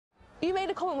You made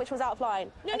a comment which was out of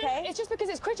line. No, okay? no, it's just because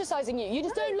it's criticising you. You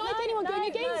just don't like anyone going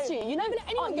against you. You never let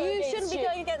anyone go against you. You shouldn't be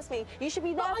going against me. You should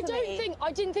be there for me.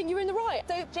 I didn't think you were in the right.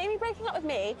 So Jamie breaking up with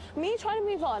me trying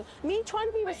to move on, me trying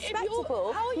to be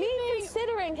respectable, me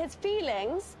considering his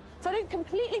feelings, so I don't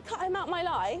completely cut him out my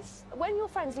life. When your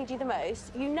friends need you the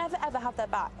most, you never ever have their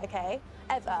back, okay?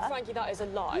 Ever. Frankie, that is a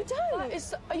lie. You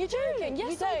don't. Are you joking?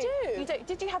 Yes, I do. You don't.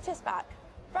 Did you have Tiff back?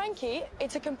 Frankie,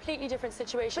 it's a completely different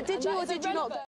situation. But did you or did you not?